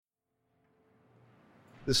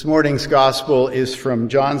This morning's gospel is from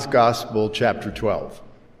John's Gospel, chapter 12.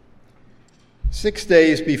 6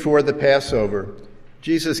 days before the Passover,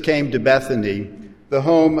 Jesus came to Bethany, the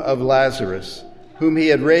home of Lazarus, whom he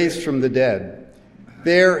had raised from the dead.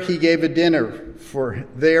 There they gave a dinner for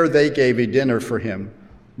him.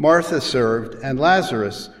 Martha served, and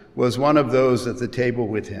Lazarus was one of those at the table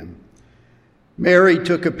with him. Mary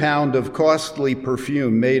took a pound of costly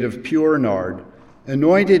perfume made of pure nard,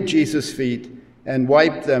 anointed Jesus' feet, and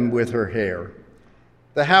wiped them with her hair.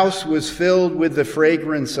 The house was filled with the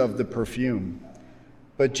fragrance of the perfume.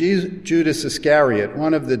 But Judas Iscariot,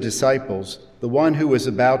 one of the disciples, the one who was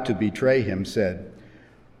about to betray him, said,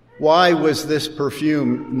 "Why was this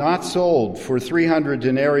perfume not sold for 300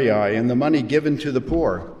 denarii and the money given to the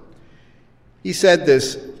poor?" He said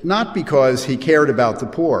this not because he cared about the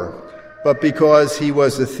poor, but because he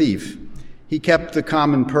was a thief. He kept the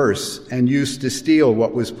common purse and used to steal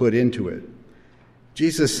what was put into it.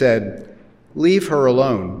 Jesus said, "Leave her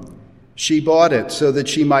alone. She bought it so that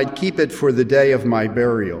she might keep it for the day of my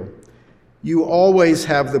burial. You always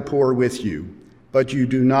have the poor with you, but you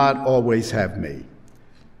do not always have me."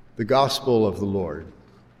 The Gospel of the Lord.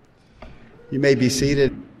 You may be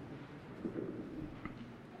seated.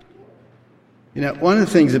 One of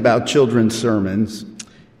the things about children's sermons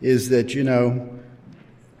is that,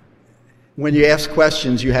 when you ask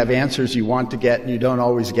questions, you have answers you want to get and you don't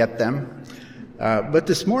always get them. But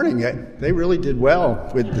this morning, they really did well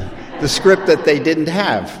with the script that they didn't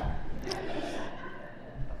have.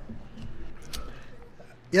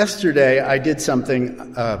 Yesterday, I did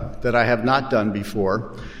something that I have not done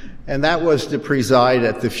before, and that was to preside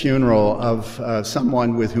at the funeral of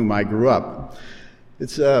someone with whom I grew up.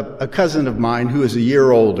 It's a cousin of mine who is a year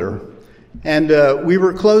older, and we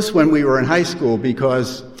were close when we were in high school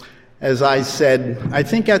because, as I said, I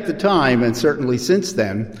think at the time, and certainly since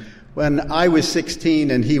then, when I was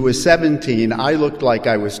 16 and he was 17, I looked like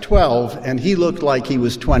I was 12, and he looked like he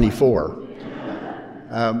was 24.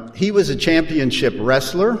 He was a championship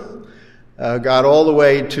wrestler, got all the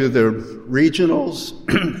way to the regionals,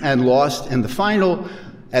 and lost in the final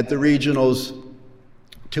at the regionals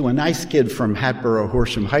to a nice kid from Hatboro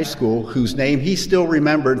Horsham High School, whose name he still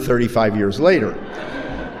remembered 35 years later.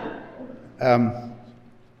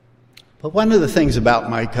 But one of the things about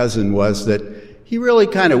my cousin was that he really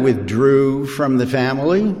kind of withdrew from the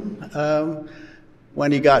family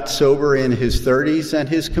when he got sober in his 30s, and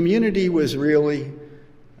his community was really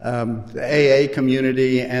the AA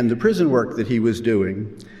community and the prison work that he was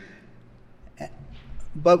doing.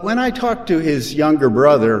 But when I talked to his younger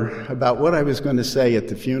brother about what I was going to say at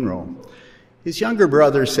the funeral, his younger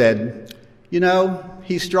brother said,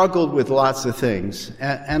 he struggled with lots of things.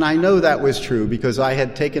 And I know that was true because I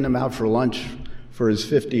had taken him out for lunch for his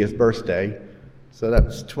 50th birthday. So that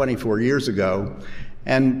was 24 years ago,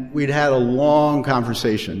 and we'd had a long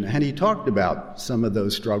conversation, and he talked about some of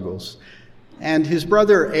those struggles. And his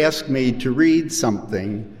brother asked me to read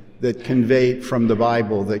something that conveyed from the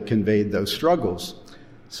Bible that conveyed those struggles.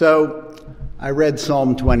 So I read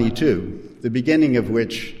Psalm 22, the beginning of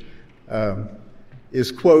which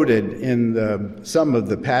is quoted in some of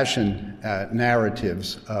the Passion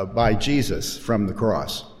narratives by Jesus from the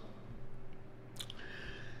cross.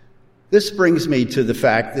 This brings me to the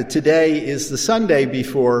fact that today is the Sunday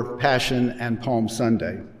before Passion and Palm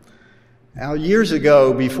Sunday. Now, years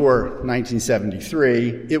ago, before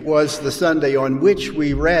 1973, it was the Sunday on which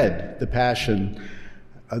we read the Passion,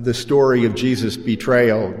 the story of Jesus'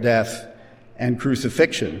 betrayal, death, and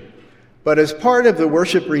crucifixion. But as part of the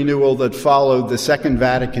worship renewal that followed the Second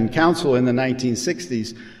Vatican Council in the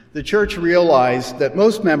 1960s, the Church realized that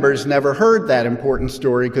most members never heard that important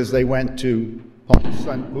story because they went to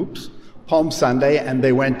Palm Sunday and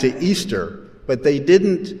they went to Easter, but they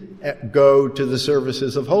didn't go to the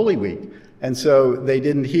services of Holy Week, and so they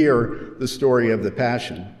didn't hear the story of the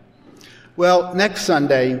Passion. Well, next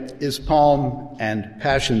Sunday is Palm and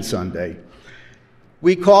Passion Sunday.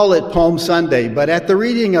 We call it Palm Sunday, but at the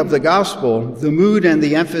reading of the Gospel, the mood and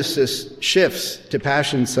the emphasis shifts to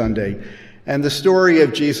Passion Sunday and the story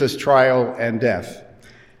of Jesus' trial and death.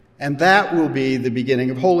 And that will be the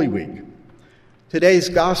beginning of Holy Week. Today's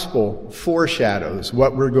Gospel foreshadows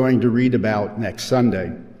what we're going to read about next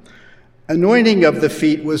Sunday. Anointing of the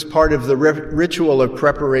feet was part of the ritual of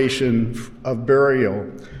preparation of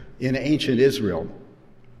burial in ancient Israel.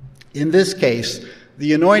 In this case,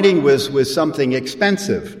 the anointing was with something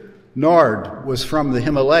expensive. Nard was from the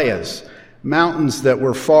Himalayas, mountains that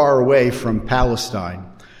were far away from Palestine.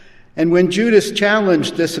 And when Judas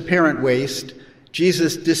challenged this apparent waste,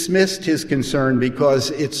 Jesus dismissed his concern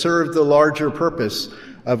because it served the larger purpose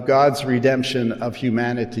of God's redemption of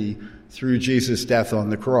humanity through Jesus' death on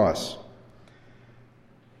the cross.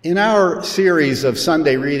 In our series of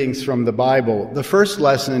Sunday readings from the Bible, the first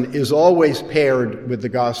lesson is always paired with the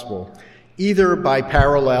gospel, either by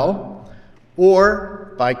parallel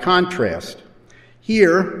or by contrast.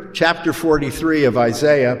 Here, chapter 43 of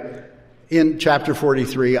Isaiah, in chapter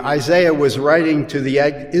 43, Isaiah was writing to the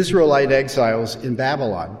Israelite exiles in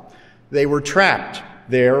Babylon. They were trapped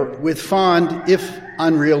there with fond, if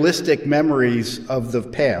unrealistic, memories of the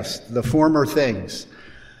past, the former things.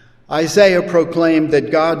 Isaiah proclaimed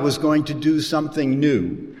that God was going to do something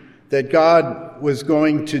new, that God was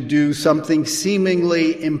going to do something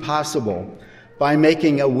seemingly impossible by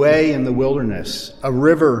making a way in the wilderness, a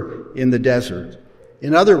river in the desert.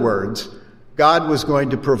 In other words, God was going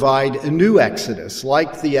to provide a new exodus,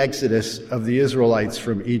 like the exodus of the Israelites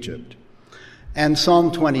from Egypt. And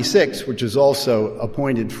Psalm 26, which is also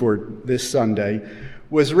appointed for this Sunday,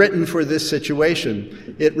 was written for this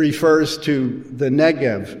situation. It refers to the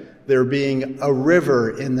Negev, there being a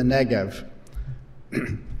river in the Negev.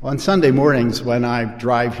 On Sunday mornings when I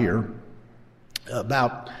drive here,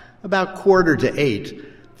 about 7:45,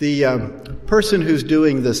 the person who's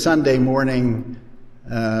doing the Sunday morning,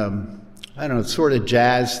 sort of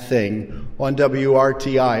jazz thing on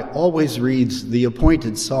WRTI always reads the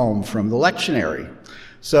appointed psalm from the lectionary.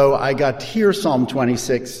 So I got to hear Psalm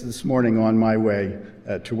 26 this morning on my way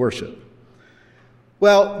to worship.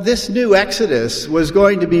 Well, this new exodus was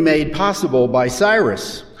going to be made possible by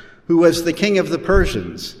Cyrus, who was the king of the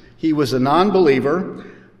Persians. He was a non-believer,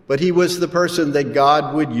 but he was the person that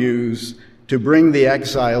God would use to bring the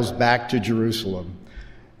exiles back to Jerusalem.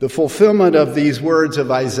 The fulfillment of these words of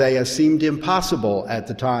Isaiah seemed impossible at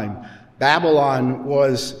the time. Babylon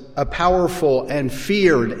was a powerful and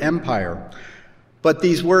feared empire. But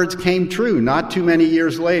these words came true not too many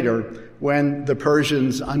years later when the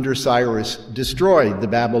Persians under Cyrus destroyed the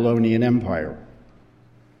Babylonian Empire.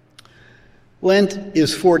 Lent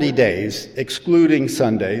is 40 days, excluding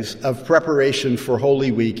Sundays, of preparation for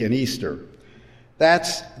Holy Week and Easter.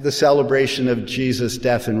 That's the celebration of Jesus'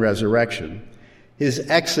 death and resurrection, his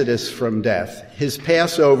exodus from death, his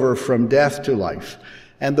Passover from death to life,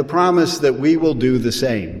 and the promise that we will do the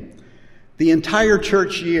same. The entire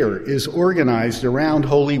church year is organized around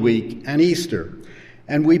Holy Week and Easter,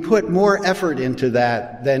 and we put more effort into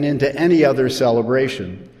that than into any other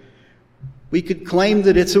celebration. We could claim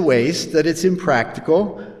that it's a waste, that it's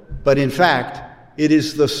impractical, but in fact, it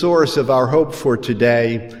is the source of our hope for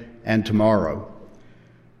today and tomorrow.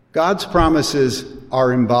 God's promises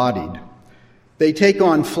are embodied. They take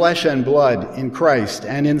on flesh and blood in Christ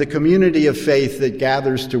and in the community of faith that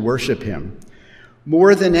gathers to worship him.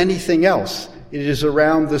 More than anything else, it is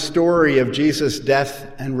around the story of Jesus'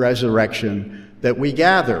 death and resurrection that we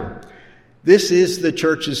gather. This is the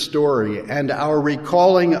church's story, and our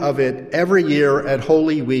recalling of it every year at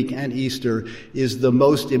Holy Week and Easter is the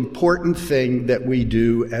most important thing that we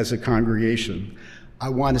do as a congregation. I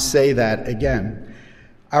want to say that again.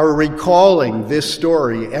 Our recalling this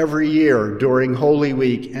story every year during Holy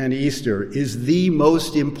Week and Easter is the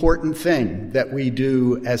most important thing that we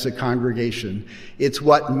do as a congregation. It's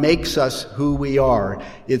what makes us who we are.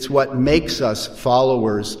 It's what makes us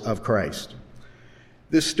followers of Christ.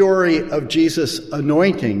 The story of Jesus'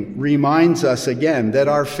 anointing reminds us again that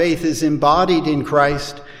our faith is embodied in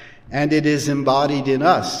Christ and it is embodied in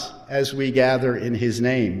us as we gather in his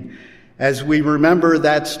name. As we remember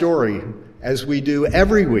that story, as we do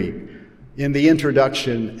every week in the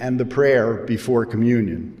introduction and the prayer before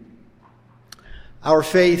communion. Our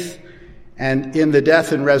faith and in the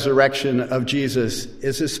death and resurrection of Jesus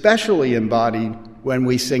is especially embodied when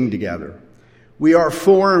we sing together. We are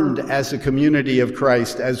formed as a community of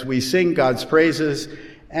Christ as we sing God's praises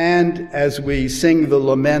and as we sing the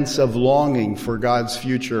laments of longing for God's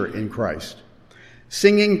future in Christ.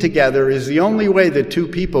 Singing together is the only way that two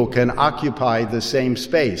people can occupy the same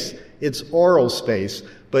space. It's oral space,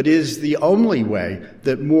 but is the only way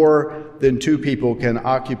that more than two people can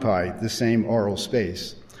occupy the same oral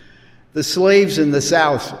space. The slaves in the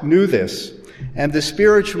South knew this, and the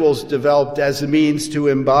spirituals developed as a means to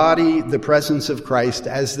embody the presence of Christ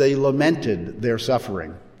as they lamented their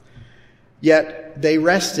suffering. Yet they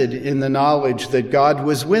rested in the knowledge that God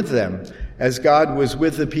was with them, as God was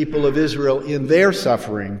with the people of Israel in their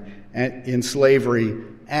suffering, in slavery,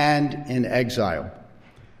 and in exile.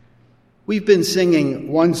 We've been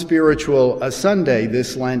singing One Spiritual a Sunday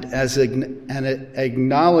this Lent as an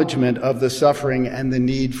acknowledgement of the suffering and the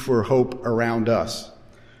need for hope around us.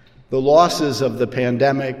 The losses of the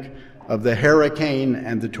pandemic, of the hurricane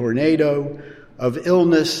and the tornado, of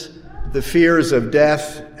illness, the fears of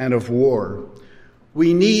death and of war.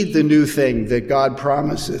 We need the new thing that God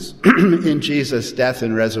promises in Jesus' death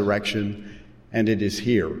and resurrection, and it is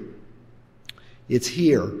here. It's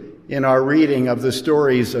here in our reading of the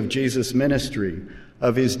stories of Jesus' ministry,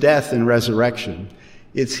 of his death and resurrection.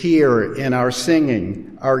 It's here in our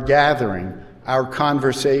singing, our gathering, our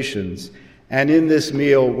conversations, and in this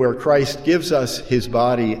meal where Christ gives us his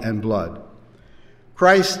body and blood.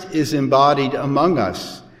 Christ is embodied among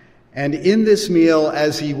us, and in this meal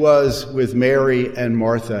as he was with Mary and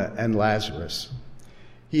Martha and Lazarus.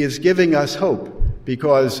 He is giving us hope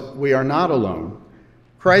because we are not alone.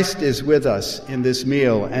 Christ is with us in this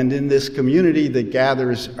meal and in this community that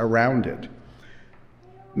gathers around it.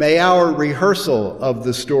 May our rehearsal of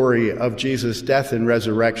the story of Jesus' death and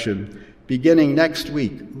resurrection, beginning next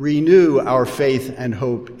week, renew our faith and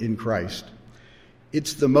hope in Christ.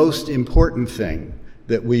 It's the most important thing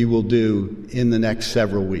that we will do in the next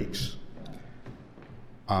several weeks.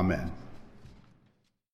 Amen.